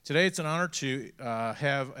Today it's an honor to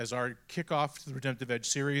have as our kickoff to the Redemptive Edge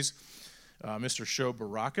series, Mr. Sho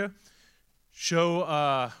Baraka.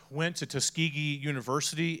 Sho went to Tuskegee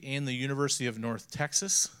University and the University of North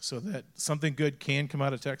Texas, so that something good can come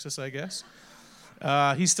out of Texas, I guess.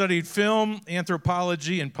 He studied film,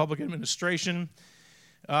 anthropology, and public administration.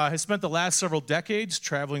 Has spent the last several decades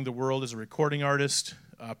traveling the world as a recording artist,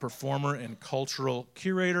 performer, and cultural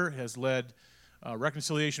curator. Has led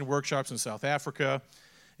reconciliation workshops in South Africa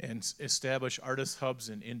and established artist hubs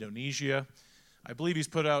in Indonesia. I believe he's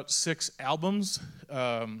put out 6 albums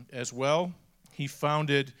as well. He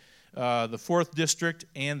founded the 4th District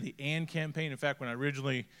and the AND campaign. In fact, when I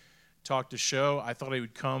originally talked to Sho, I thought he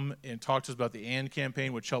would come and talk to us about the AND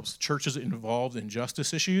campaign, which helps churches involved in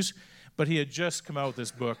justice issues. But he had just come out with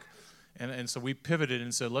this book, and so we pivoted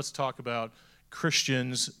and said, let's talk about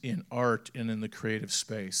Christians in art and in the creative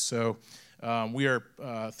space. So we are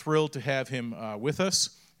thrilled to have him with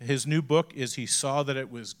us. His new book is He Saw That It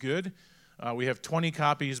Was Good. We have 20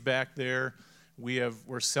 copies back there.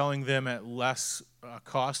 We're selling them at less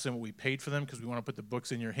cost than what we paid for them because we want to put the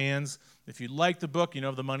books in your hands. If you like the book, you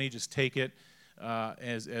know the money, just take it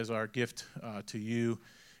as our gift to you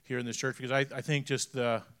here in this church. Because I think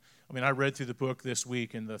I read through the book this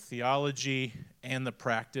week, and the theology and the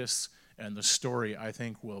practice and the story, I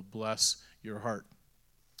think, will bless your heart.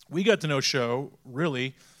 We got to know Sho,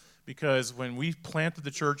 really, because when we planted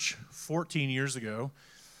the church 14 years ago,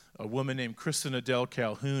 a woman named Kristen Adele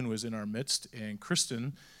Calhoun was in our midst, and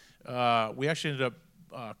Kristen, we actually ended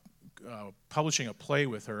up publishing a play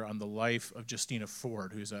with her on the life of Justina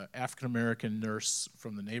Ford, who's an African-American nurse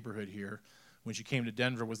from the neighborhood here. When she came to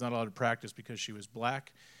Denver, was not allowed to practice because she was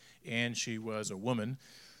black and she was a woman.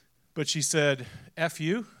 But she said, F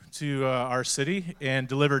you to our city, and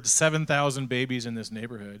delivered 7,000 babies in this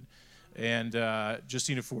neighborhood. And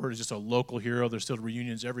Justina Ford is just a local hero. There's still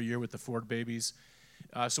reunions every year with the Ford babies.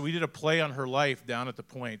 So we did a play on her life down at the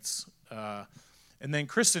Points. And then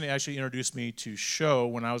Kristen actually introduced me to Sho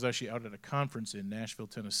when I was actually out at a conference in Nashville,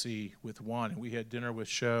 Tennessee with Juan. And we had dinner with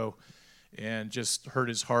Sho and just heard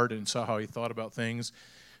his heart and saw how he thought about things.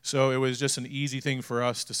 So it was just an easy thing for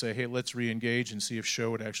us to say, hey, let's re-engage and see if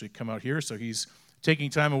Sho would actually come out here. So he's taking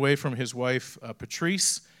time away from his wife,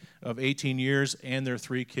 Patrice, of 18 years, and their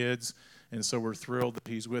 3 kids. And so we're thrilled that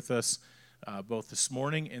he's with us both this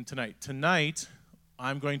morning and tonight. Tonight,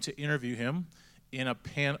 I'm going to interview him in a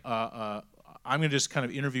I'm going to just kind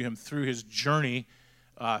of interview him through his journey,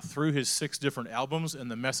 through his 6 different albums and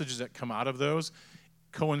the messages that come out of those,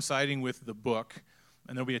 coinciding with the book.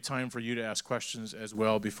 And there'll be a time for you to ask questions as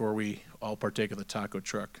well before we all partake of the taco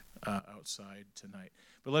truck outside tonight.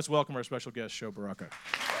 But let's welcome our special guest, Sho Baraka.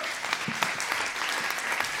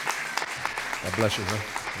 God bless you, man.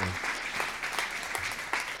 Yeah.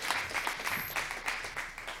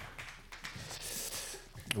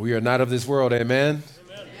 We are not of this world, amen?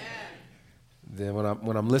 Amen. Then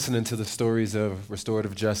when I'm listening to the stories of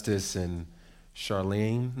restorative justice and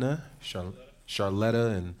Charletta,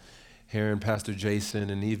 and hearing Pastor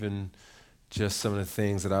Jason, and even just some of the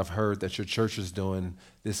things that I've heard that your church is doing,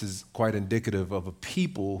 this is quite indicative of a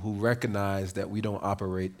people who recognize that we don't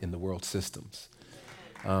operate in the world systems.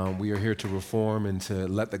 We are here to reform and to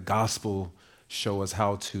let the gospel show us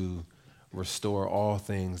how to restore all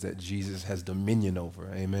things that Jesus has dominion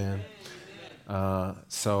over. Amen.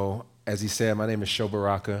 So, as he said, my name is Sho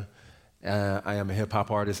Baraka. I am a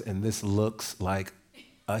hip-hop artist, and this looks like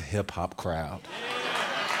a hip-hop crowd.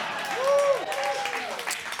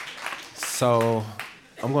 So,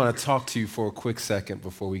 I'm going to talk to you for a quick second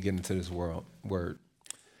before we get into this word.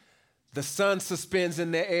 The sun suspends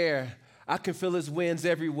in the air. I can feel his winds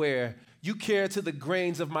everywhere. You care to the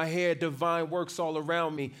grains of my hair, divine works all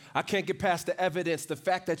around me. I can't get past the evidence. The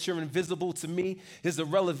fact that you're invisible to me is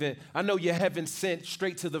irrelevant. I know you're heaven sent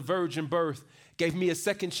straight to the virgin birth. Gave me a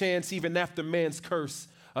second chance even after man's curse.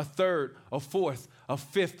 A third, a fourth, a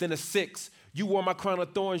fifth, and a sixth. You wore my crown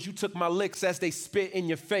of thorns. You took my licks as they spit in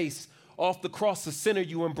your face. Off the cross, the sinner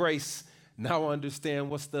you embrace. Now I understand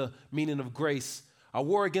what's the meaning of grace. I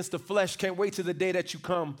war against the flesh, can't wait till the day that you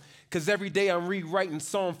come. Because every day I'm rewriting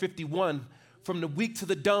Psalm 51. From the weak to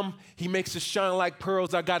the dumb, he makes us shine like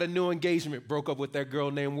pearls. I got a new engagement, broke up with that girl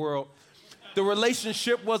named World. The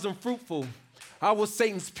relationship wasn't fruitful. I was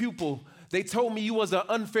Satan's pupil. They told me you was an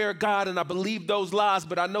unfair God, and I believed those lies,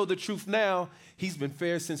 but I know the truth now. He's been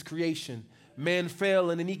fair since creation. Man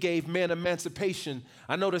fell, and then he gave man emancipation.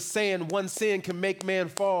 I know the saying, one sin can make man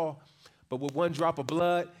fall, but with one drop of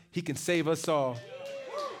blood, he can save us all.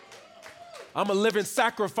 I'm a living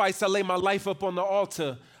sacrifice. I lay my life up on the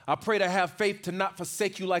altar. I pray to have faith to not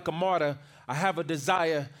forsake you like a martyr. I have a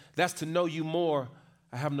desire, that's to know you more.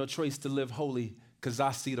 I have no choice to live holy because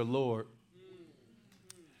I see the Lord.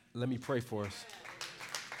 Let me pray for us.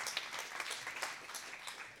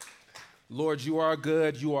 Lord, you are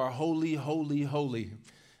good. You are holy, holy, holy,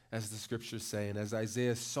 as the scriptures say. And as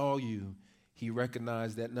Isaiah saw you, he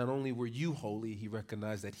recognized that not only were you holy, he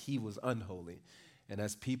recognized that he was unholy. And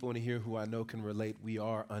as people in here who I know can relate, we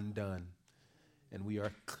are undone. And we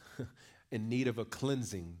are in need of a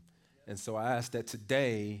cleansing. And so I ask that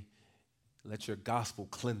today, let your gospel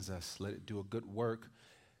cleanse us. Let it do a good work.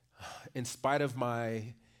 In spite of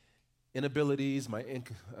my inabilities, my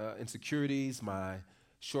insecurities, my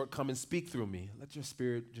shortcomings, speak through me. Let your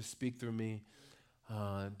spirit just speak through me.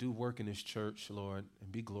 Do work in this church, Lord,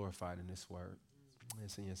 and be glorified in this word.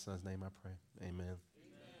 It's in your son's name I pray. Amen.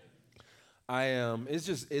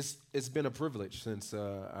 It's been a privilege since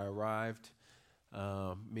I arrived.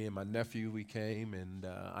 Me and my nephew, we came, and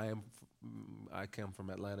I come from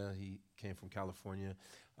Atlanta. He came from California.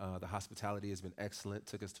 The hospitality has been excellent.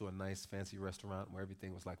 Took us to a nice, fancy restaurant where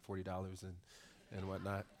everything was like $40 and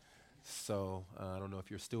whatnot. So I don't know if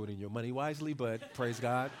you're stewarding your money wisely, but praise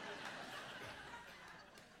God.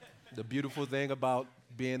 The beautiful thing about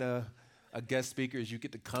being a guest speaker is you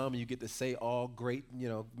get to come and you get to say all great,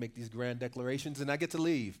 make these grand declarations, and I get to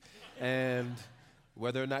leave. And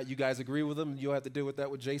whether or not you guys agree with them, you'll have to deal with that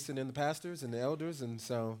with Jason and the pastors and the elders. And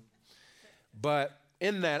so, but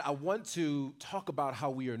in that, I want to talk about how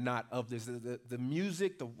we are not of this. The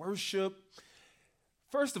music, the worship.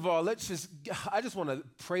 First of all, I just want to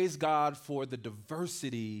praise God for the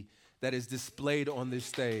diversity that is displayed on this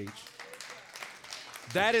stage.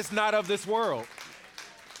 That is not of this world.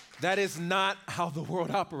 That is not how the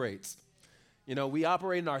world operates. We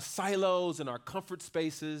operate in our silos and our comfort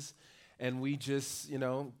spaces, and we just,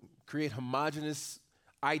 create homogenous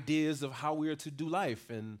ideas of how we are to do life.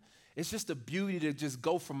 And it's just a beauty to just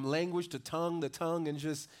go from language to tongue, and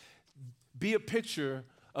just be a picture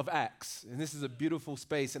of Acts. And this is a beautiful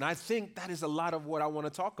space. And I think that is a lot of what I want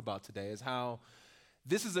to talk about today, is how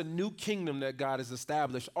this is a new kingdom that God has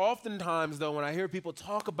established. Oftentimes, though, when I hear people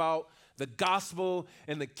talk about the gospel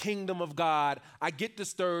and the kingdom of God, I get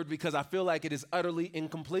disturbed because I feel like it is utterly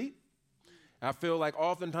incomplete. I feel like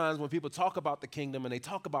oftentimes when people talk about the kingdom and they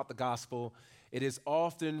talk about the gospel, it is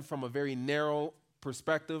often from a very narrow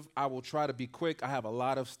perspective. I will try to be quick. I have a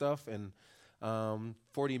lot of stuff and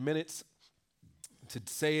 40 minutes to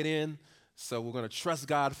say it in, so we're going to trust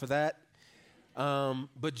God for that.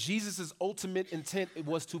 But Jesus' ultimate intent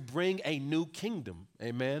was to bring a new kingdom.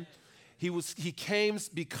 Amen. He came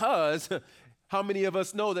because how many of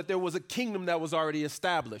us know that there was a kingdom that was already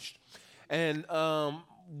established? And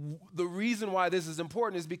the reason why this is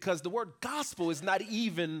important is because the word gospel is not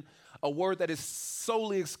even a word that is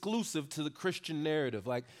solely exclusive to the Christian narrative.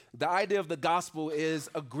 Like, the idea of the gospel is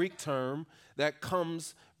a Greek term that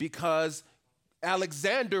comes because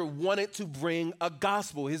Alexander wanted to bring a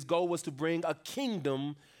gospel. His goal was to bring a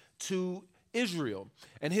kingdom to Israel.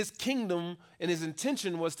 And his kingdom and his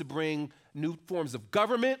intention was to bring new forms of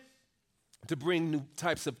government, to bring new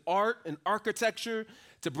types of art and architecture,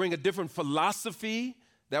 to bring a different philosophy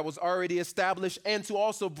that was already established, and to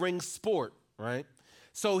also bring sport, right?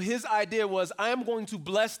 So his idea was, I am going to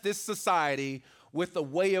bless this society with a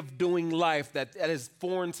way of doing life that is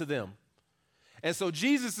foreign to them. And so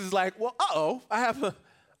Jesus is like, well, I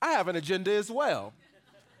have an agenda as well.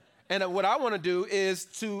 And what I want to do is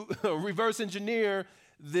to reverse engineer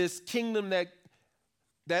this kingdom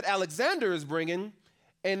that Alexander is bringing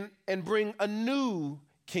and bring a new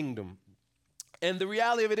kingdom. And the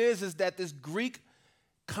reality of it is that this Greek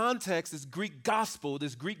context, this Greek gospel,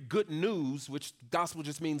 this Greek good news, which gospel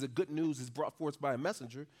just means that good news is brought forth by a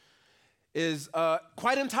messenger, is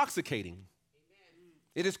quite intoxicating.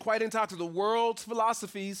 It is quite intoxicating. The world's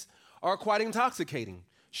philosophies are quite intoxicating.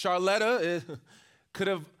 Charlotta could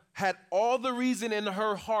have had all the reason in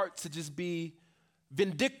her heart to just be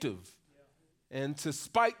vindictive and to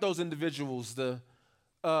spite those individuals. The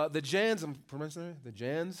Jans, I'm pronouncing it, the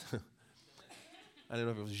Jans. I don't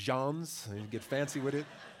know if it was Jans. You get fancy with it.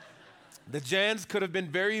 The Jans could have been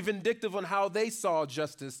very vindictive on how they saw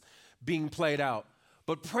justice being played out.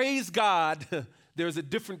 But praise God, there's a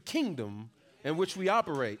different kingdom in which we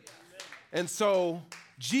operate. And so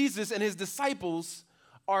Jesus and his disciples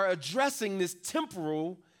are addressing this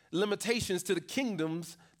temporal limitations to the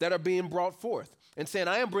kingdoms that are being brought forth and saying,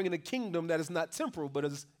 I am bringing a kingdom that is not temporal, but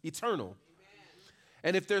is eternal. Amen.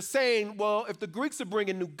 And if they're saying, well, if the Greeks are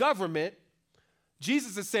bringing new government,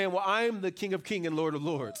 Jesus is saying, well, I am the King of Kings and Lord of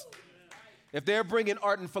Lords. If they're bringing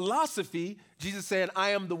art and philosophy, Jesus is saying,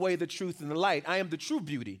 I am the way, the truth, and the light. I am the true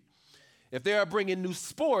beauty. If they are bringing new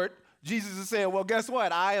sport, Jesus is saying, well, guess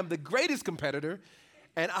what? I am the greatest competitor,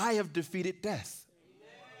 and I have defeated death.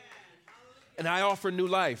 And I offer new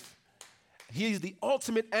life. He is the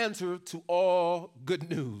ultimate answer to all good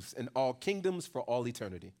news and all kingdoms for all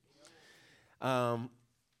eternity.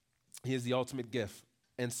 He is the ultimate gift.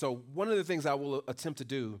 And so one of the things I will attempt to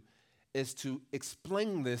do is to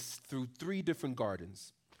explain this through 3 different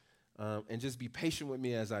gardens. And just be patient with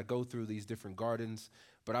me as I go through these different gardens.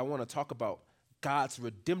 But I want to talk about God's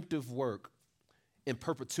redemptive work in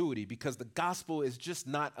perpetuity, because the gospel is just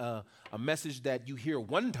not a message that you hear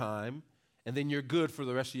one time and then you're good for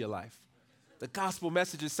the rest of your life. The gospel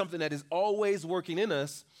message is something that is always working in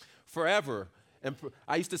us forever. And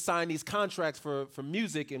I used to sign these contracts for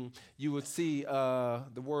music, and you would see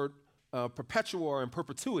the word perpetual and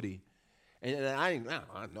perpetuity. And I know,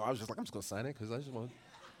 I was just like, I'm just going to sign it because I just want to.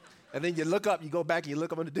 And then you look up, you go back and you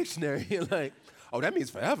look up in the dictionary, you're like, oh, that means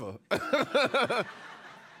forever.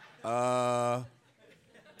 Got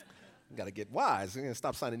to get wise. I'm going to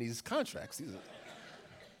stop signing these contracts.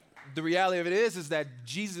 The reality of it is that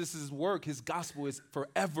Jesus' work, his gospel is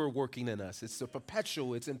forever working in us. It's a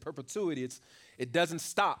perpetual, it's in perpetuity. It doesn't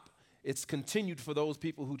stop. It's continued for those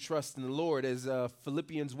people who trust in the Lord. As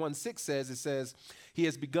Philippians 1:6 says, it says, he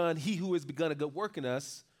who has begun a good work in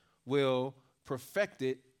us will perfect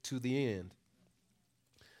it to the end.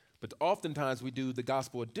 But oftentimes we do the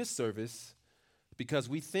gospel a disservice because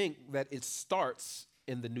we think that it starts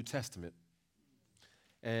in the New Testament.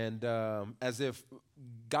 And as if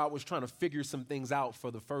God was trying to figure some things out for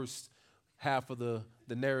the first half of the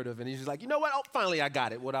narrative. And he's just like, you know what? Oh, finally, I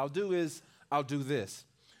got it. What I'll do is I'll do this.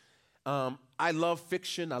 I love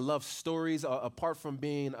fiction. I love stories. Apart from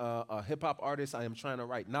being a hip-hop artist, I am trying to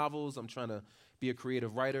write novels. I'm trying to be a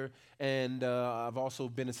creative writer. And I've also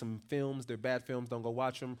been in some films. They're bad films. Don't go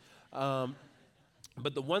watch them.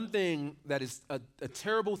 But the one thing that is a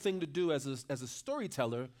terrible thing to do as a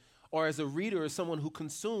storyteller or as a reader or someone who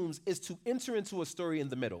consumes is to enter into a story in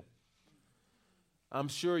the middle. I'm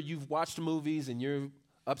sure you've watched movies and you're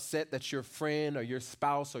upset that your friend or your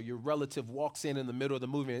spouse or your relative walks in the middle of the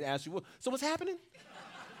movie and asks you, well, so what's happening?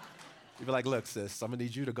 You'd be like, look, sis, I'm going to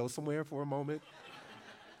need you to go somewhere for a moment.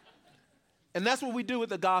 And that's what we do with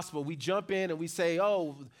the gospel. We jump in and we say,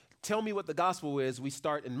 oh, tell me what the gospel is. We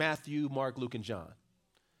start in Matthew, Mark, Luke, and John.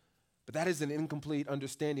 But that is an incomplete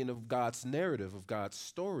understanding of God's narrative, of God's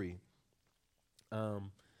story. I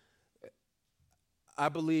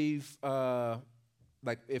believe,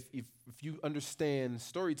 like if you understand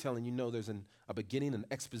storytelling, you know there's a beginning, an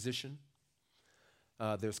exposition.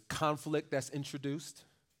 There's conflict that's introduced.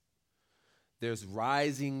 There's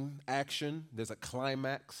rising action. There's a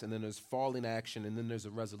climax, and then there's falling action, and then there's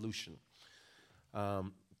a resolution.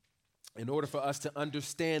 In order for us to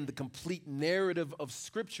understand the complete narrative of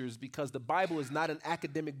scriptures, because the Bible is not an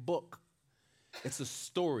academic book. It's a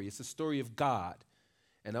story. It's a story of God.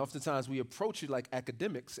 And oftentimes we approach it like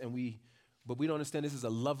academics, but we don't understand this is a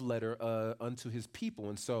love letter unto his people.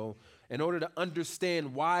 And so in order to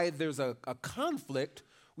understand why there's a conflict,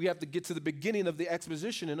 we have to get to the beginning of the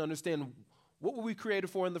exposition and understand what were we created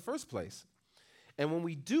for in the first place. And when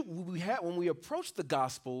we approach the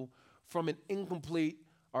gospel from an incomplete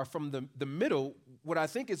or from the middle, what I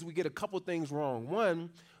think is we get a couple things wrong.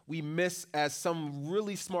 One, we miss, as some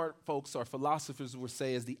really smart folks or philosophers would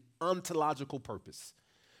say, is the ontological purpose,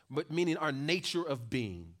 but meaning our nature of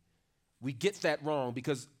being. We get that wrong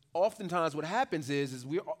because oftentimes what happens is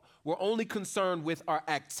we're only concerned with our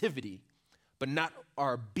activity, but not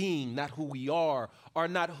our being, not who we are, or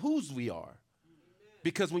not whose we are.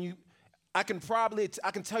 Because I can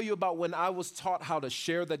tell you about when I was taught how to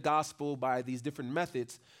share the gospel by these different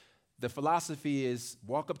methods. The philosophy is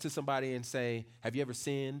walk up to somebody and say, have you ever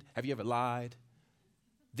sinned? Have you ever lied?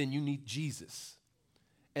 Then you need Jesus.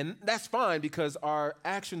 And that's fine because our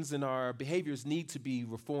actions and our behaviors need to be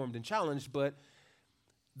reformed and challenged, but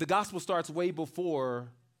the gospel starts way before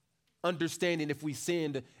understanding if we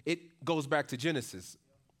sinned. It goes back to Genesis.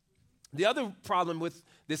 The other problem with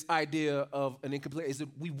this idea of an incomplete is that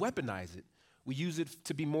we weaponize it. We use it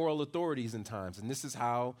to be moral authorities in times. And this is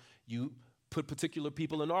how you put particular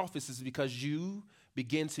people in offices, because you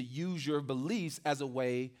begin to use your beliefs as a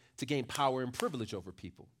way to gain power and privilege over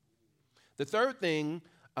people. The third thing,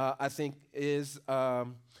 I think, is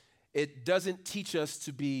it doesn't teach us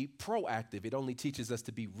to be proactive. It only teaches us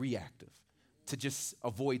to be reactive, to just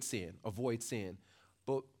avoid sin.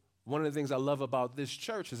 But one of the things I love about this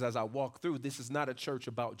church is as I walk through, this is not a church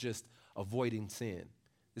about just avoiding sin.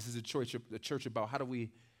 This is a church about how do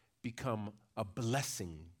we become a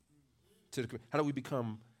blessing to the community? How do we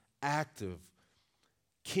become active?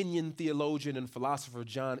 Kenyan theologian and philosopher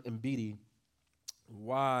John Mbiti,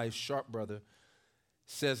 wise, sharp brother,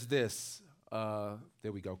 says this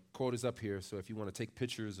there we go. Quote is up here, so if you want to take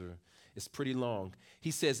pictures, or it's pretty long.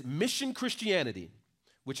 He says, mission Christianity,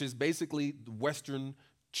 which is basically the Western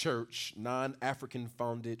church, non-African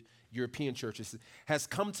founded European churches, has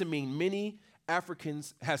come to mean to many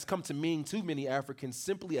Africans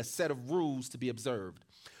simply a set of rules to be observed,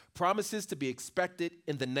 promises to be expected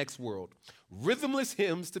in the next world, rhythmless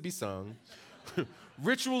hymns to be sung,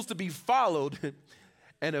 rituals to be followed,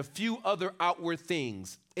 and a few other outward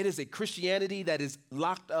things. It is a Christianity that is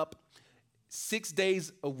locked up 6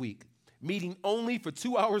 days a week, meeting only for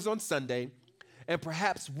 2 hours on Sunday, and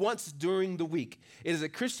perhaps once during the week. It is a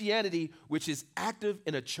Christianity which is active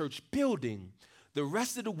in a church building. The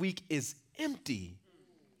rest of the week is empty.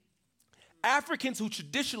 Africans who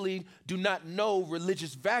traditionally do not know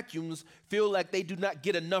religious vacuums feel like they do not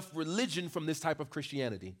get enough religion from this type of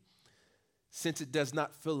Christianity, since it does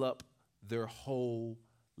not fill up their whole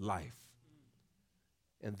life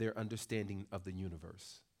and their understanding of the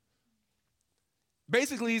universe.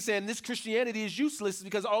 Basically, he's saying this Christianity is useless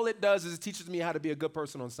because all it does is it teaches me how to be a good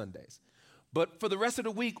person on Sundays. But for the rest of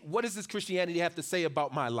the week, what does this Christianity have to say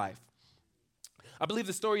about my life? I believe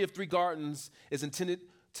the story of three gardens is intended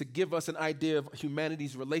to give us an idea of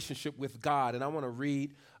humanity's relationship with God. And I want to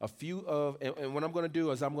read a few of, and what I'm going to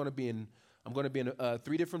do is I'm going to be in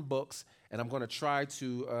 3 different books, and I'm going to try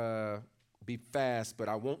to be fast, but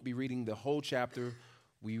I won't be reading the whole chapter.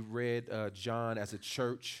 We read John as a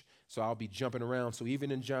church, so I'll be jumping around. So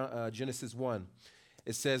even in Genesis 1,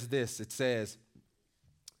 it says this. It says,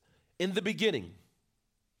 in the beginning,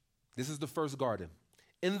 this is the first garden.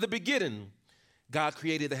 In the beginning, God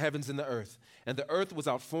created the heavens and the earth was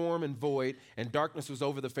without form and void, and darkness was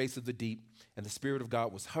over the face of the deep, and the Spirit of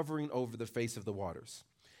God was hovering over the face of the waters.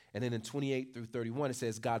 And then in 28 through 31, it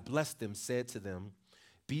says, God blessed them, said to them,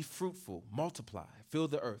 be fruitful, multiply, fill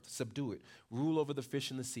the earth, subdue it, rule over the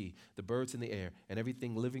fish in the sea, the birds in the air, and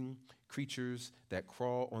everything living creatures that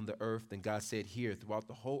crawl on the earth. Then God said, here, throughout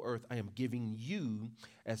the whole earth, I am giving you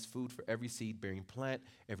as food for every seed-bearing plant,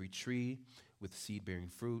 every tree with seed-bearing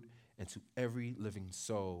fruit, and to every living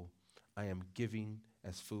soul, I am giving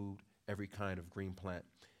as food every kind of green plant.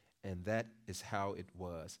 And that is how it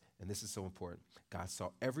was. And this is so important. God saw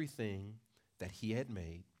everything that he had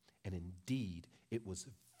made, and indeed, it was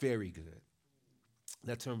very good.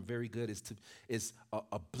 That term "very good" is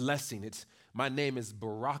a blessing. My name is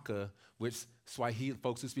Baraka, which Swahili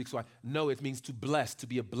folks who speak Swahili know it means to bless, to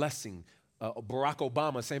be a blessing. Barack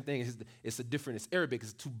Obama, same thing. It's Arabic.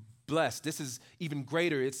 It's to bless. This is even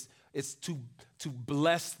greater. It's to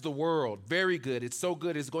bless the world. Very good. It's so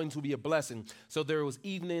good. It's going to be a blessing. So there was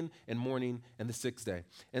evening and morning and the 6th day.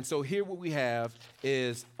 And so here what we have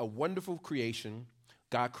is a wonderful creation.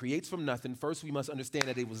 God creates from nothing. First, we must understand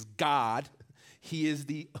that it was God. He is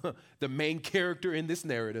the main character in this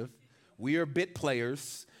narrative. We are bit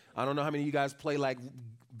players. I don't know how many of you guys play like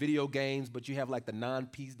video games, but you have like the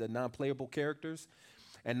non-playable characters.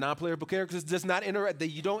 And non-playable characters does not interrupt.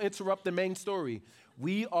 You don't interrupt the main story.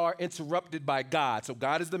 We are interrupted by God. So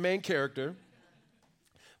God is the main character.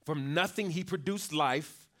 From nothing, he produced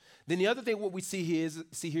life. Then the other thing what we see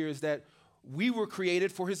here is that we were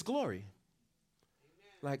created for his glory.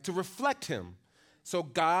 Like to reflect him. So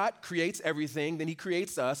God creates everything, then he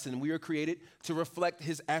creates us, and we are created to reflect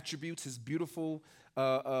his attributes, his beautiful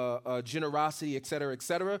generosity, et cetera, et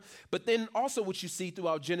cetera. But then also what you see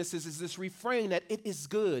throughout Genesis is this refrain that it is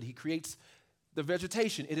good. He creates the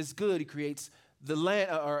vegetation. It is good. He creates the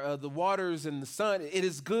land, the waters and the sun. It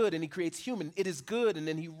is good. And he creates human. It is good. And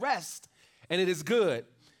then he rests, and it is good.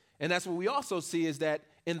 And that's what we also see is that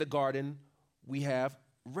in the garden, we have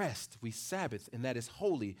rest, we Sabbath, and that is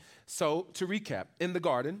holy. So to recap, in the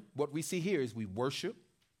garden, what we see here is we worship.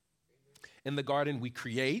 In the garden, we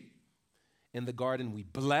create. In the garden, we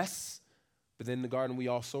bless. But then in the garden, we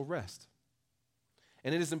also rest.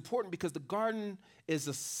 And it is important because the garden is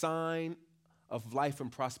a sign of life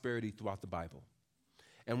and prosperity throughout the Bible.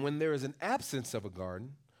 And when there is an absence of a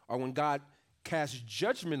garden, or when God casts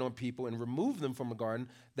judgment on people and remove them from a garden,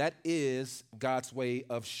 that is God's way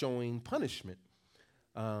of showing punishment.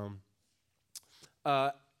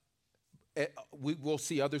 We will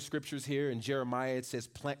see other scriptures here. In Jeremiah, it says,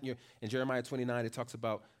 in Jeremiah 29, it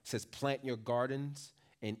says, plant your gardens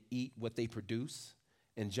and eat what they produce.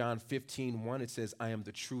 In John 15:1, it says, I am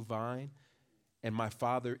the true vine, and my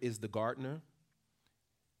Father is the gardener.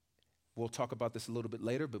 We'll talk about this a little bit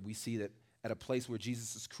later, but we see that at a place where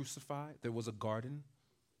Jesus is crucified, there was a garden.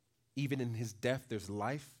 Even in his death, there's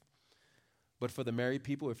life. But for the married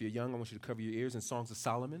people, if you're young, I want you to cover your ears. In Songs of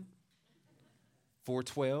Solomon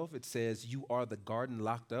 4:12, it says, you are the garden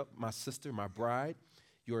locked up, my sister, my bride.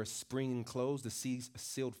 You are a spring enclosed, the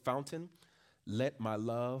sealed fountain. Let my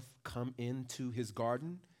love come into his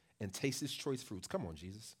garden and taste his choice fruits. Come on,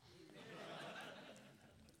 Jesus.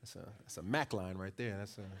 That's a Mac line right there.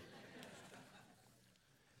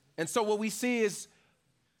 And so what we see is,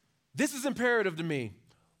 this is imperative to me.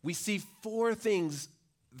 We see four things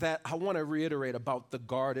that I want to reiterate about the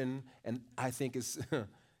garden, and I think is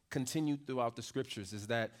continued throughout the scriptures, is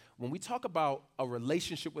that when we talk about a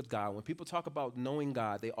relationship with God, when people talk about knowing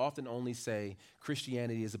God, they often only say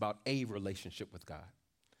Christianity is about a relationship with God.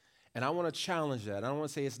 And I want to challenge that. I want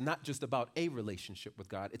to say it's not just about a relationship with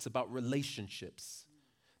God, it's about relationships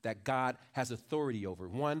that God has authority over.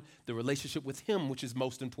 One, the relationship with him, which is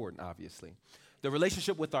most important, obviously. The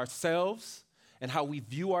relationship with ourselves and how we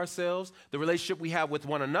view ourselves, the relationship we have with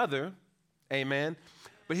one another, amen.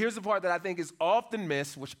 But here's the part that I think is often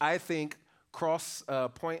missed, which I think Cross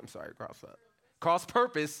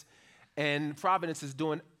Purpose and Providence is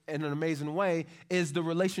doing in an amazing way, is the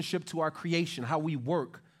relationship to our creation, how we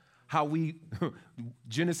work, how we,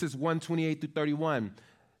 Genesis 1:28-31,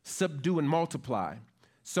 subdue and multiply.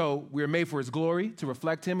 So we're made for his glory, to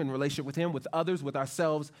reflect him in relationship with him, with others, with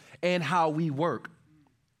ourselves, and how we work.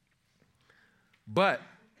 But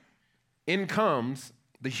in comes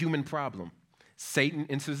the human problem. Satan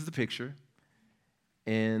enters the picture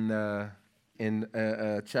in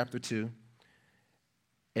chapter 2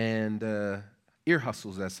 and ear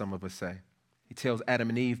hustles, as some of us say. He tells Adam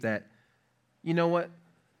and Eve that, you know what?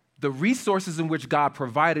 The resources in which God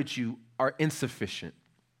provided you are insufficient.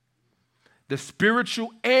 The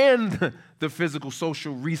spiritual and the physical,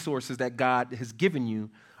 social resources that God has given you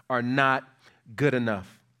are not good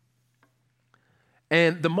enough.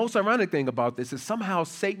 And the most ironic thing about this is somehow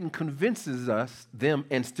Satan convinces us, them,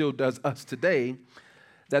 and still does us today,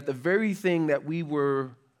 that the very thing that we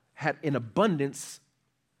had in abundance,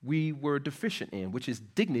 we were deficient in, which is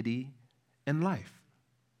dignity and life.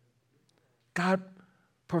 God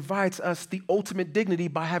provides us the ultimate dignity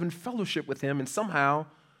by having fellowship with him, and somehow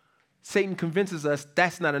Satan convinces us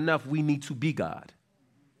that's not enough, we need to be God.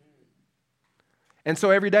 And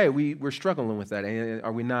so every day we're struggling with that,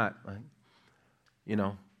 are we not? You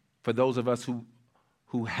know, for those of us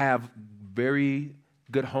who have very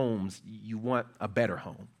good homes, you want a better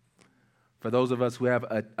home. For those of us who have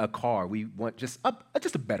a car, we want just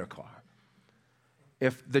a better car.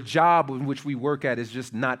 If the job in which we work at is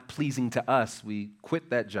just not pleasing to us, we quit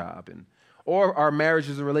that job. Or our marriage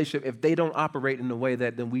is a relationship, if they don't operate in the way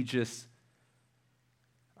that, then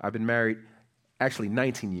I've been married actually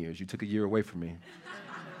 19 years. You took a year away from me.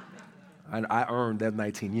 I earned that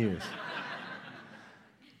 19 years.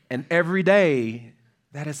 And every day,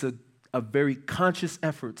 that is a very conscious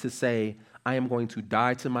effort to say, I am going to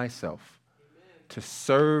die to myself to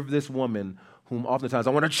serve this woman whom oftentimes I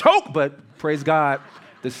want to choke, but praise God,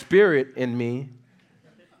 the spirit in me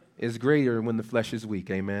is greater when the flesh is weak,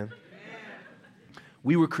 amen?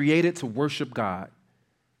 We were created to worship God.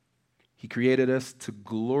 He created us to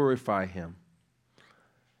glorify him.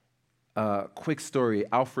 Quick story,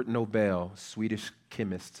 Alfred Nobel, Swedish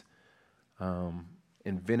chemist,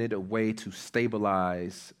 invented a way to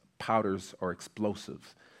stabilize powders or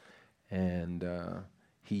explosives. And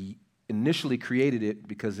he initially created it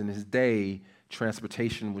because in his day,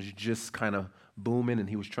 transportation was just kind of booming, and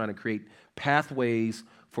he was trying to create pathways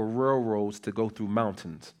for railroads to go through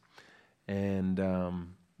mountains. And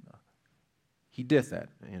he did that.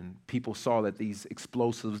 And people saw that these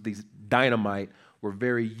explosives, these dynamite, were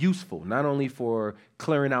very useful, not only for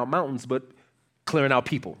clearing out mountains, but clearing out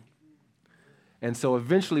people. And so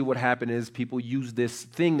eventually what happened is people used this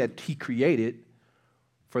thing that he created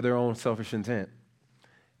for their own selfish intent.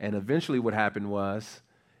 And eventually what happened was,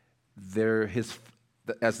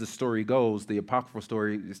 as the story goes, the apocryphal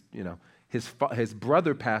story is, his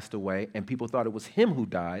brother passed away, and people thought it was him who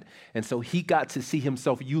died, and so he got to see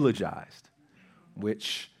himself eulogized,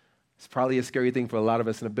 which is probably a scary thing for a lot of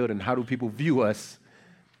us in the building. How do people view us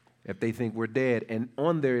if they think we're dead? And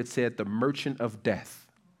on there it said, the merchant of death.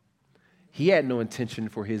 He had no intention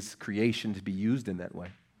for his creation to be used in that way,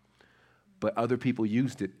 but other people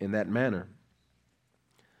used it in that manner.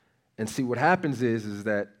 And see, what happens is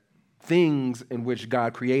that things in which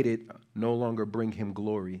God created no longer bring him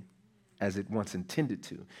glory as it once intended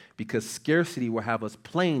to, because scarcity will have us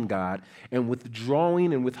playing God and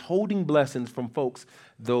withdrawing and withholding blessings from folks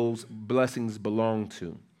those blessings belong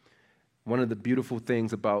to. One of the beautiful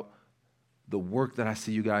things about the work that I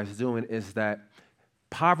see you guys doing is that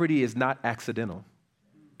poverty is not accidental.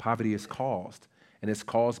 Poverty is caused, and it's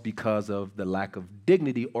caused because of the lack of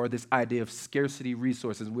dignity or this idea of scarcity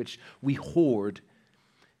resources, which we hoard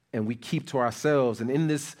and we keep to ourselves. And in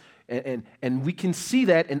this And we can see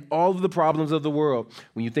that in all of the problems of the world.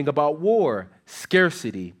 When you think about war,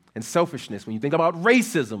 scarcity, and selfishness. When you think about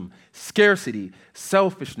racism, scarcity,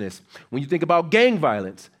 selfishness. When you think about gang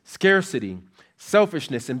violence, scarcity,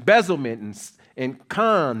 selfishness, embezzlement, and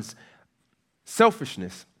cons,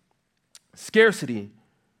 selfishness, scarcity.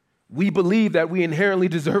 We believe that we inherently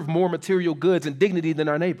deserve more material goods and dignity than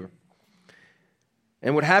our neighbor.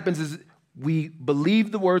 And what happens is we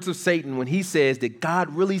believe the words of Satan when he says, did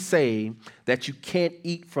God really say that you can't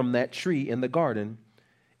eat from that tree in the garden?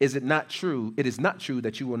 Is it not true? It is not true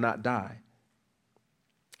that you will not die.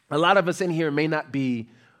 A lot of us in here may not be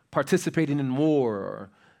participating in war, or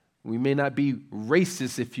we may not be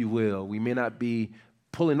racist, if you will. We may not be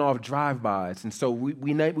pulling off drive-bys. And so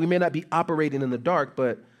we may not be operating in the dark,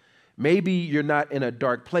 but maybe you're not in a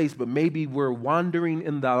dark place, but maybe we're wandering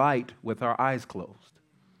in the light with our eyes closed.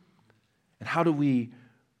 And how do we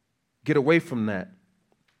get away from that?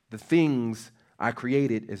 The things I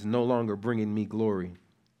created is no longer bringing me glory.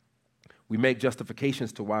 We make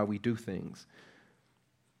justifications to why we do things.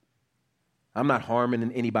 I'm not harming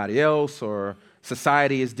anybody else or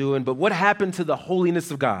society is doing, but what happened to the holiness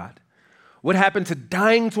of God? What happened to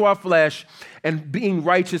dying to our flesh and being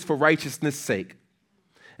righteous for righteousness' sake?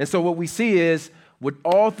 And so what we see is with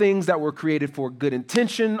all things that were created for good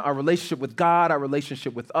intention, our relationship with God, our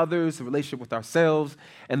relationship with others, the relationship with ourselves,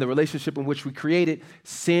 and the relationship in which we created,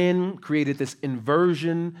 sin created this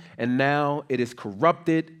inversion, and now it is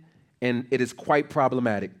corrupted, and it is quite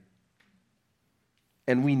problematic.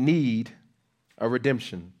 And we need a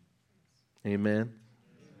redemption. Amen.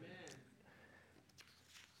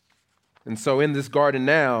 And so in this garden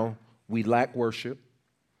now, we lack worship.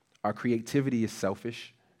 Our creativity is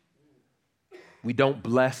selfish. We don't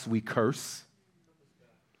bless, we curse.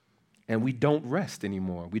 And we don't rest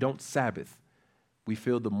anymore. We don't Sabbath. We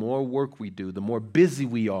feel the more work we do, the more busy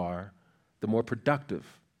we are, the more productive.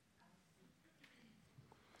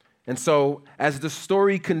 And so as the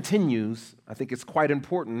story continues, I think it's quite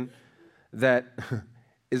important that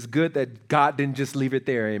it's good that God didn't just leave it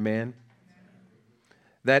there, amen?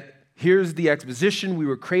 That here's the exposition. We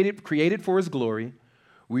were created for his glory.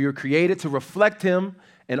 We were created to reflect him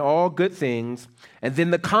in all good things. And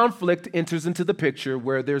then the conflict enters into the picture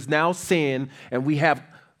where there's now sin, and we have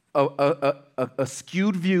a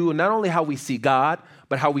skewed view of not only how we see God,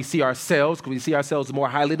 but how we see ourselves, because we see ourselves more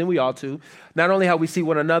highly than we ought to. Not only how we see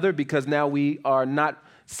one another, because now we are not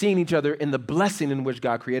seeing each other in the blessing in which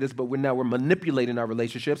God created us, but we're manipulating our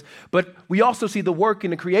relationships. But we also see the work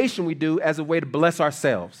in the creation we do as a way to bless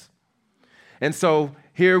ourselves. And so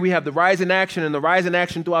here we have the rise in action, and the rise in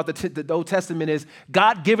action throughout the Old Testament is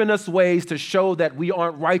God giving us ways to show that we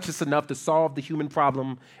aren't righteous enough to solve the human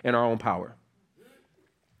problem in our own power.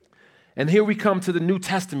 And here we come to the New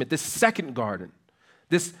Testament, this second garden,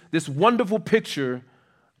 this wonderful picture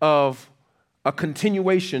of a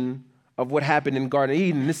continuation of what happened in Garden of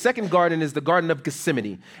Eden. The second garden is the Garden of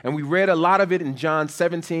Gethsemane. And we read a lot of it in John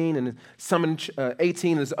 17 and some in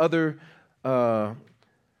 18. There's other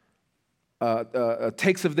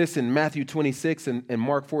takes of this in Matthew 26 and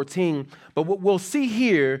Mark 14. But what we'll see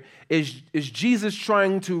here is Jesus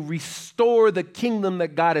trying to restore the kingdom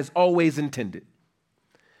that God has always intended.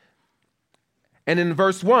 And in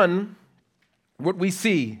verse 1, what we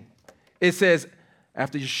see, it says,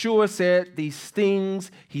 after Yeshua said these things,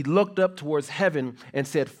 he looked up towards heaven and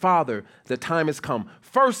said, Father, the time has come.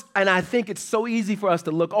 First, and I think it's so easy for us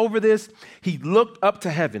to look over this, he looked up to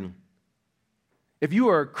heaven. If you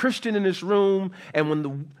are a Christian in this room, and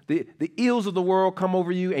when the ills of the world come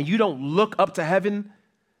over you and you don't look up to heaven,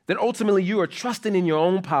 then ultimately you are trusting in your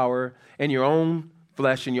own power and your own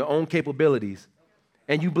flesh and your own capabilities.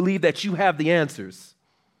 And you believe that you have the answers.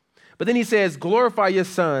 But then he says, glorify your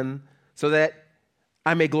Son so that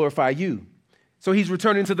I may glorify you. So he's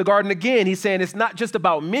returning to the garden again. He's saying it's not just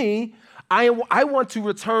about me. I want to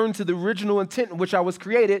return to the original intent in which I was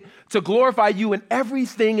created, to glorify you in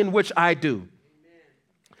everything in which I do. Amen.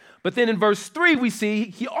 But then in verse 3, we see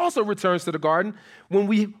he also returns to the garden when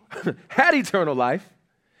we had eternal life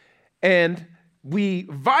and we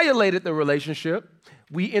violated the relationship.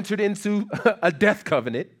 We entered into a death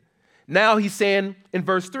covenant. Now he's saying in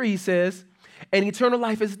verse 3, he says, and eternal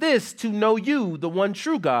life is this, to know you, the one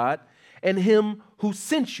true God, and him who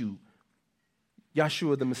sent you,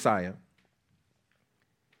 Yeshua the Messiah.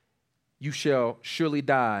 You shall surely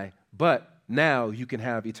die, but now you can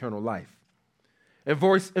have eternal life. In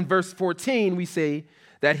verse 14, we say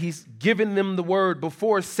that he's given them the word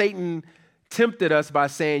before Satan tempted us by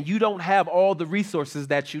saying, you don't have all the resources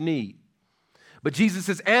that you need. But Jesus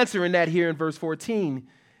is answering that here in verse 14.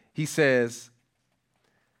 He says,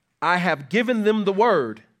 I have given them the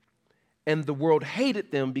word and the world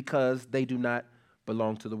hated them because they do not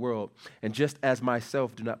belong to the world. And just as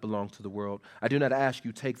myself do not belong to the world, I do not ask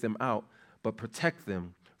you take them out, but protect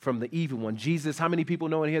them from the evil one. Jesus, how many people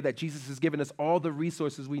know in here that Jesus has given us all the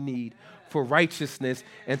resources we need for righteousness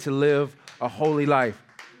and to live a holy life?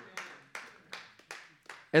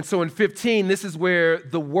 And so in 15, this is where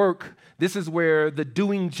the work, this is where the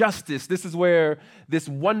doing justice, this is where this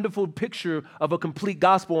wonderful picture of a complete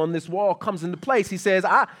gospel on this wall comes into place. He says,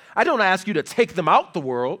 I don't ask you to take them out the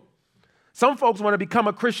world. Some folks want to become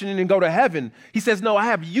a Christian and go to heaven. He says, no, I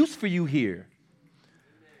have use for you here.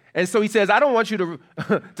 And so he says, I don't want you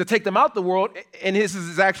to take them out the world. And this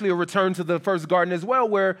is actually a return to the first garden as well,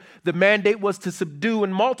 where the mandate was to subdue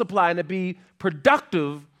and multiply and to be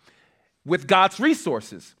productive with God's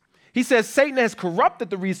resources. He says, Satan has corrupted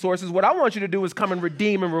the resources. What I want you to do is come and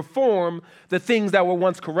redeem and reform the things that were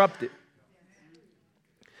once corrupted.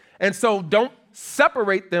 And so don't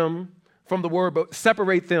separate them from the word, but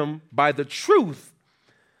separate them by the truth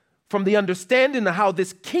from the understanding of how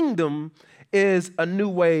this kingdom is a new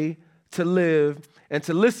way to live and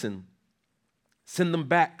to listen. Send them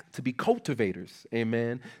back to be cultivators,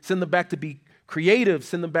 amen. Send them back to be creative,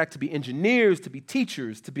 send them back to be engineers, to be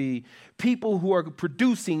teachers, to be people who are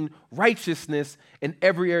producing righteousness in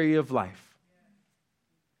every area of life.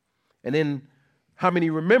 And then how many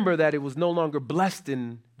remember that it was no longer blessed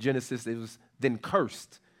in Genesis, it was then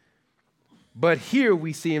cursed. But here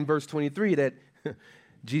we see in verse 23 that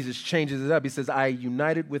Jesus changes it up. He says, I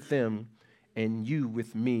united with them and you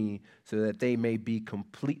with me so that they may be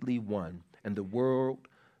completely one. And the world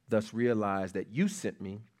thus realized that you sent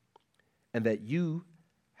me and that you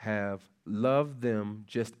have loved them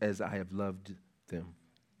just as I have loved them.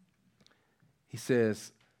 He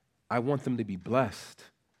says, I want them to be blessed.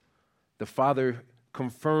 The Father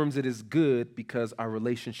confirms it is good because our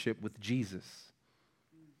relationship with Jesus.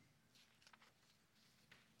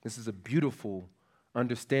 This is a beautiful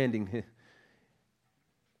understanding.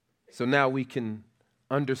 So now we can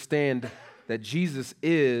understand that Jesus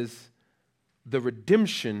is the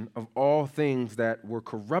redemption of all things that were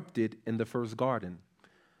corrupted in the first garden.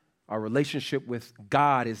 Our relationship with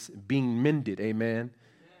God is being mended, amen.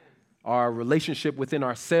 Our relationship within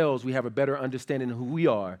ourselves, we have a better understanding of who we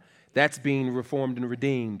are. That's being reformed and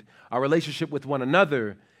redeemed. Our relationship with one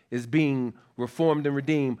another is being reformed and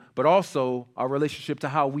redeemed, but also our relationship to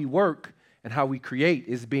how we work and how we create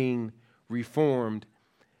is being reformed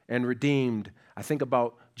and redeemed. I think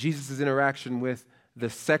about Jesus' interaction with the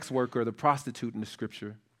sex worker, the prostitute in the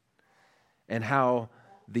scripture, and how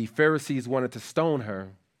the Pharisees wanted to stone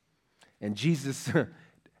her. And Jesus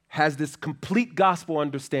has this complete gospel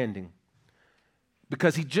understanding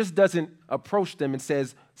because he just doesn't approach them and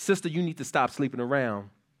says, sister, you need to stop sleeping around.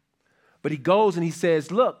 But he goes and he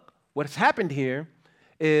says, look, what's happened here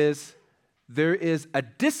is there is a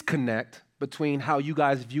disconnect between how you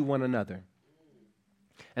guys view one another.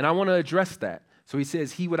 And I want to address that. So he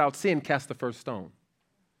says, he without sin cast the first stone.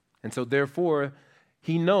 And so therefore,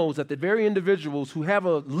 he knows that the very individuals who have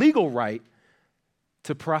a legal right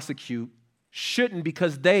to prosecute shouldn't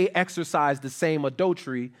because they exercise the same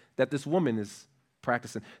adultery that this woman is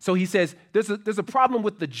practicing. So he says, there's a problem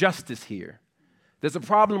with the justice here. There's a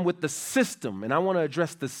problem with the system, and I want to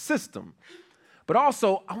address the system. But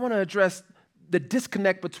also, I want to address the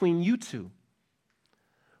disconnect between you two.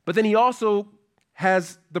 But then he also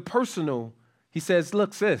has the personal. He says,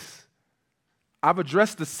 look, sis, I've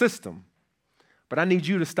addressed the system, but I need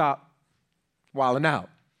you to stop wilding out.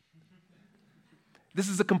 This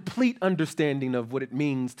is a complete understanding of what it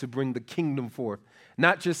means to bring the kingdom forth.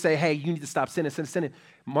 Not just say, hey, you need to stop sinning.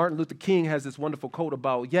 Martin Luther King has this wonderful quote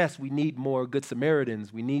about, yes, we need more good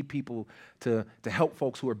Samaritans. We need people to help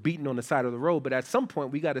folks who are beaten on the side of the road. But at some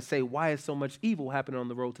point, we got to say, why is so much evil happening on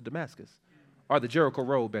the road to Damascus? Or the Jericho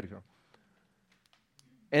road, better go.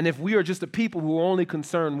 And if we are just a people who are only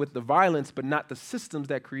concerned with the violence but not the systems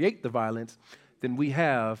that create the violence, then we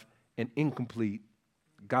have an incomplete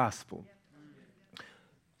gospel.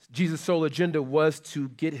 Jesus' sole agenda was to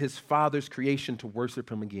get his Father's creation to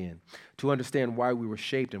worship him again, to understand why we were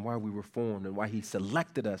shaped and why we were formed and why he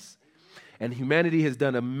selected us. And humanity has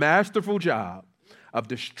done a masterful job of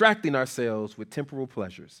distracting ourselves with temporal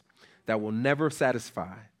pleasures that will never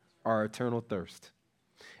satisfy our eternal thirst.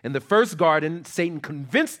 In the first garden, Satan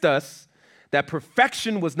convinced us that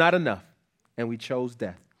perfection was not enough, and we chose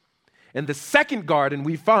death. In the second garden,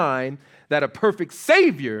 we find that a perfect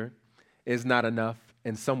Savior is not enough,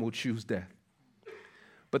 and some will choose death.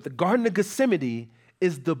 But the Garden of Gethsemane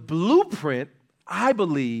is the blueprint, I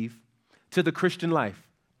believe, to the Christian life.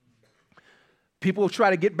 People try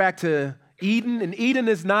to get back to Eden, and Eden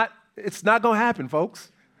is not, it's not going to happen,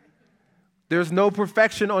 folks. There's no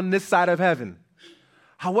perfection on this side of heaven.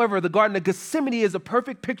 However, the Garden of Gethsemane is a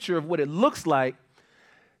perfect picture of what it looks like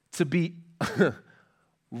to be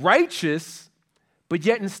righteous, but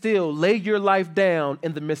yet and still lay your life down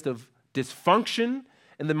in the midst of dysfunction,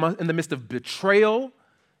 in the midst of betrayal,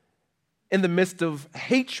 in the midst of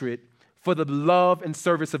hatred for the love and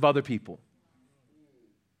service of other people.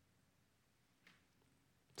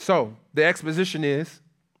 So the exposition is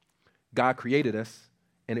God created us,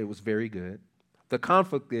 and it was very good. The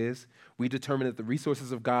conflict is we determined that the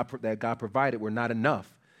resources of God that God provided were not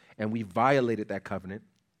enough, and we violated that covenant.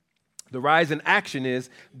 The rise in action is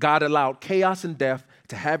God allowed chaos and death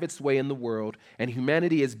to have its way in the world, and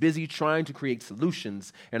humanity is busy trying to create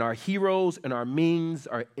solutions, and our heroes and our means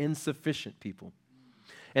are insufficient, people.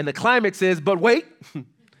 And the climax is, but wait,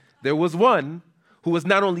 there was one who was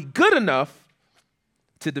not only good enough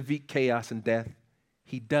to defeat chaos and death,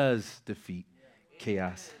 he does defeat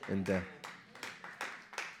chaos and death.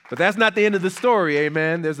 But that's not the end of the story,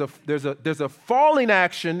 amen? There's a falling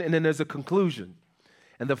action, and then there's a conclusion.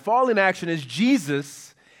 And the falling action is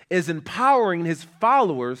Jesus is empowering his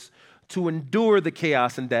followers to endure the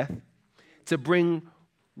chaos and death, to bring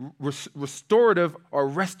restorative or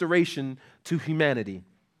restoration to humanity.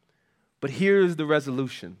 But here's the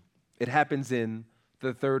resolution. It happens in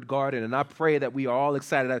the third garden, and I pray that we are all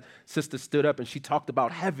excited. That sister stood up and she talked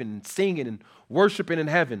about heaven, singing and worshiping in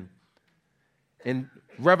heaven. In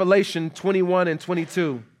Revelation 21 and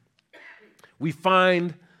 22, we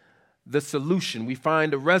find the solution. We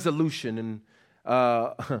find a resolution, and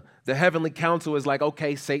the heavenly council is like,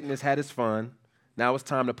 okay, Satan has had his fun. Now it's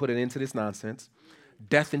time to put an end to this nonsense.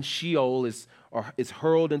 Death and Sheol is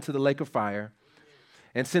hurled into the lake of fire.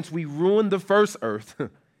 And since we ruined the first earth,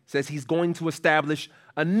 says he's going to establish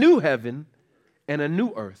a new heaven and a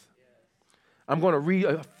new earth. I'm going to read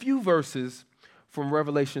a few verses from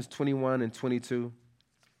Revelations 21 and 22.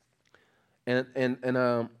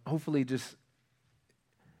 And hopefully just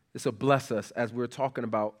this will bless us as we're talking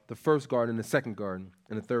about the first garden, the second garden,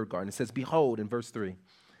 and the third garden. It says, behold, in verse 3,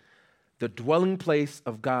 the dwelling place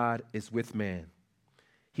of God is with man.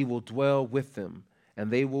 He will dwell with them,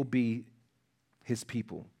 and they will be his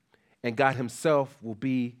people. And God himself will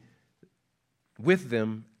be with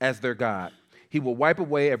them as their God. He will wipe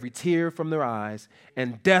away every tear from their eyes,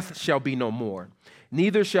 and death shall be no more.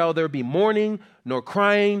 Neither shall there be mourning, nor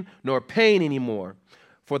crying, nor pain anymore,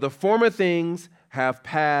 for the former things have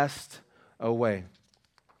passed away.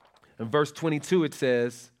 In verse 22 it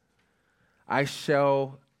says, I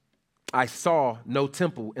saw no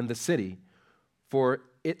temple in the city, for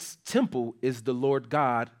its temple is the Lord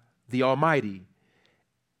God, the Almighty,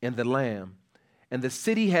 and the Lamb. And the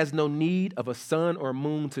city has no need of a sun or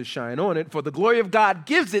moon to shine on it, for the glory of God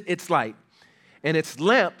gives it its light, and its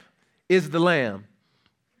lamp is the Lamb.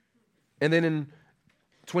 And then in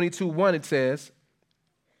 22:1 it says,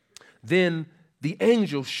 then the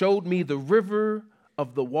angel showed me the river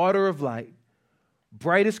of the water of light,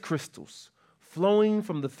 bright as crystals, flowing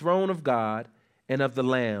from the throne of God and of the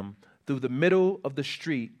Lamb through the middle of the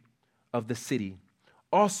street of the city.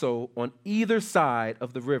 Also on either side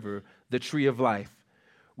of the river, the tree of life,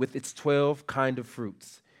 with its 12 kinds of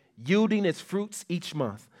fruits, yielding its fruits each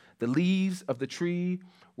month. The leaves of the tree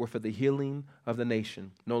were for the healing of the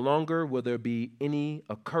nation. No longer will there be any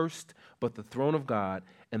accursed, but the throne of God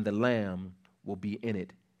and the Lamb will be in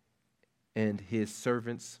it, and his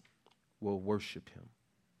servants will worship him.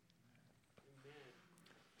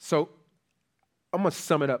 So I'm going to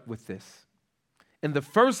sum it up with this. In the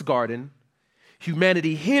first garden,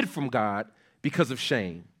 humanity hid from God because of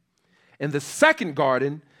shame. In the second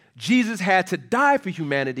garden, Jesus had to die for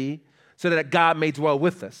humanity so that God may dwell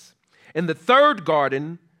with us. In the third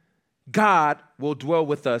garden, God will dwell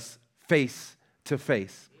with us face to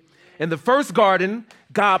face. In the first garden,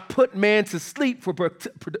 God put man to sleep for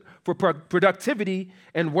productivity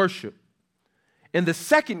and worship. In the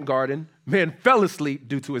second garden, man fell asleep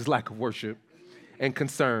due to his lack of worship and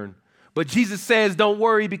concern. But Jesus says, don't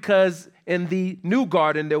worry, because in the new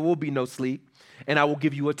garden, there will be no sleep, and I will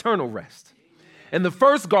give you eternal rest. In the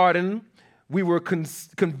first garden, we were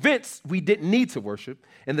convinced we didn't need to worship.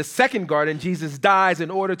 In the second garden, Jesus dies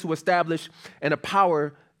in order to establish and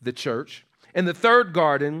empower the church. In the third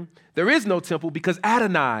garden, there is no temple because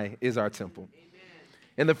Adonai is our temple. Amen.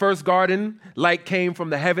 In the first garden, light came from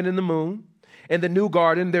the heaven and the moon. In the new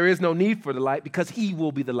garden, there is no need for the light because he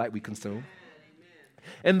will be the light we consume. Amen.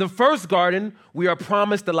 In the first garden, we are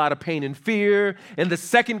promised a lot of pain and fear. In the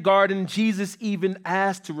second garden, Jesus even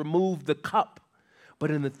asked to remove the cup.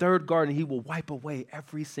 But in the third garden, he will wipe away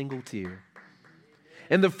every single tear.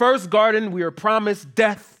 In the first garden, we are promised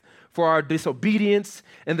death for our disobedience.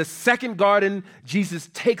 In the second garden, Jesus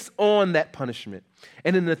takes on that punishment.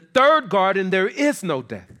 And in the third garden, there is no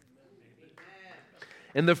death.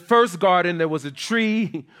 In the first garden, there was a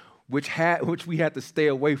tree which we had to stay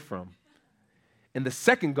away from. In the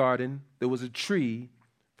second garden, there was a tree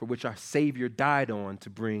for which our Savior died on to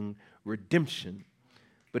bring redemption.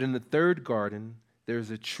 But in the third garden, there's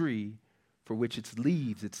a tree for which its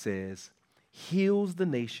leaves, it says, heals the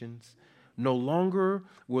nations. No longer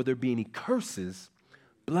will there be any curses.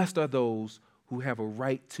 Blessed are those who have a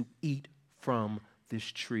right to eat from this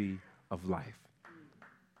tree of life.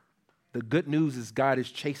 The good news is God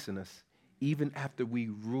is chasing us even after we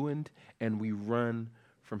ruined and we run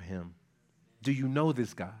from him. Do you know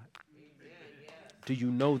this God? Do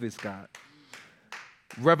you know this God?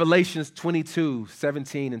 Revelations 22,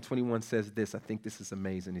 17 and 21 says this. I think this is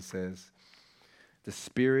amazing. He says, the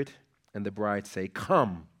Spirit and the bride say,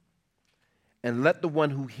 come. And let the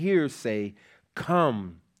one who hears say,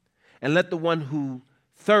 come. And let the one who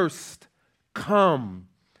thirsts come.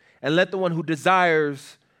 And let the one who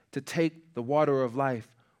desires to take the water of life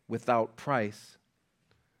without price.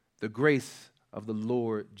 The grace of the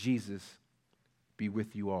Lord Jesus be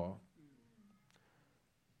with you all.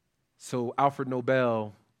 So Alfred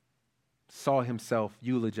Nobel saw himself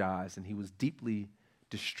eulogized, and he was deeply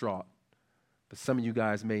distraught. But some of you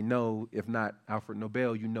guys may know, if not Alfred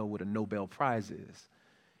Nobel, you know what a Nobel Prize is.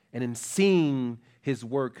 And in seeing his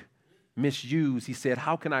work misused, he said,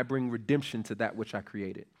 how can I bring redemption to that which I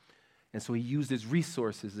created? And so he used his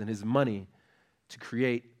resources and his money to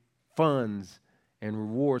create funds and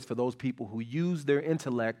rewards for those people who use their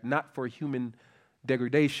intellect not for human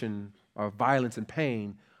degradation or violence and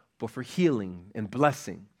pain, but for healing and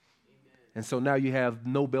blessing. Amen. And so now you have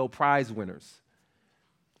Nobel Prize winners.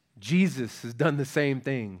 Jesus has done the same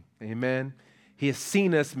thing. Amen. He has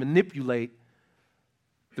seen us manipulate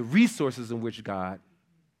the resources in which God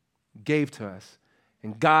gave to us.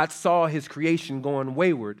 And God saw his creation going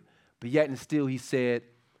wayward, but yet and still he said,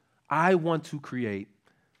 I want to create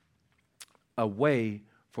a way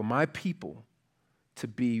for my people to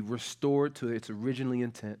be restored to its original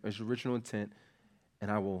intent,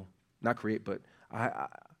 and I will not create, but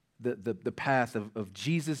the path of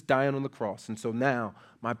Jesus dying on the cross. And so now,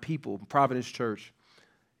 my people, Providence Church,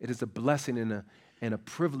 it is a blessing and a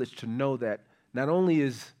privilege to know that not only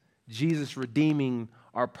is Jesus redeeming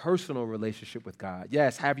our personal relationship with God.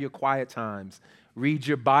 Yes, have your quiet times, read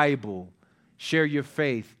your Bible, share your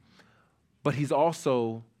faith, but he's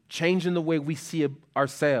also changing the way we see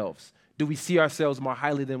ourselves. Do we see ourselves more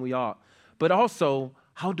highly than we ought? But also,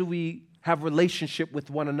 how do we have relationship with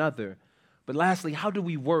one another? But lastly, how do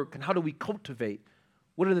we work and how do we cultivate?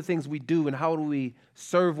 What are the things we do and how do we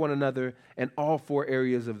serve one another in all four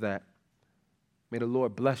areas of that? May the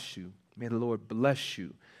Lord bless you. May the Lord bless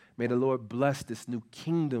you. May the Lord bless this new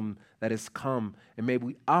kingdom that has come, and may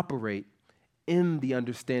we operate in the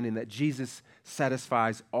understanding that Jesus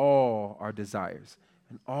satisfies all our desires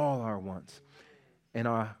and all our wants,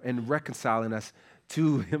 and reconciling us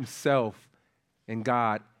to himself and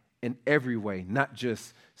God in every way, not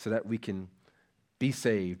just so that we can be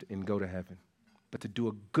saved and go to heaven, but to do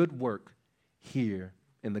a good work here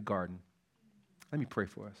in the garden. Let me pray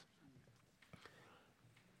for us.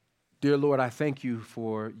 Dear Lord, I thank you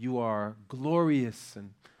for you are glorious,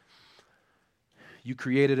 and you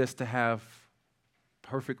created us to have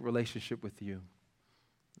perfect relationship with you.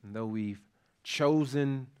 And though we've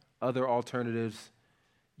chosen other alternatives,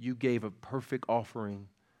 you gave a perfect offering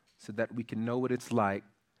so that we can know what it's like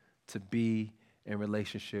to be in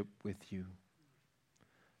relationship with you.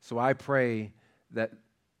 So I pray that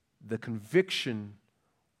the conviction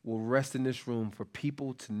will rest in this room for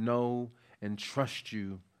people to know and trust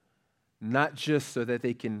you, not just so that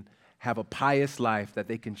they can have a pious life, that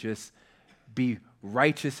they can just be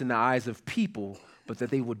righteous in the eyes of people, but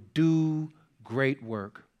that they would do great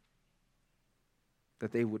work,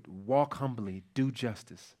 that they would walk humbly, do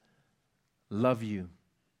justice, love you,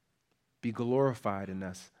 be glorified in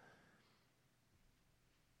us.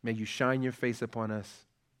 May you shine your face upon us,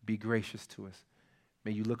 be gracious to us.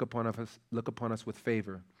 May you look upon us with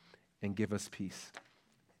favor and give us peace.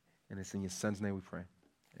 And it's in your Son's name we pray.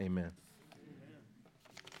 Amen.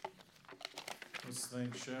 Let's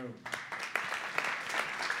thank Sho.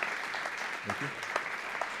 Thank you.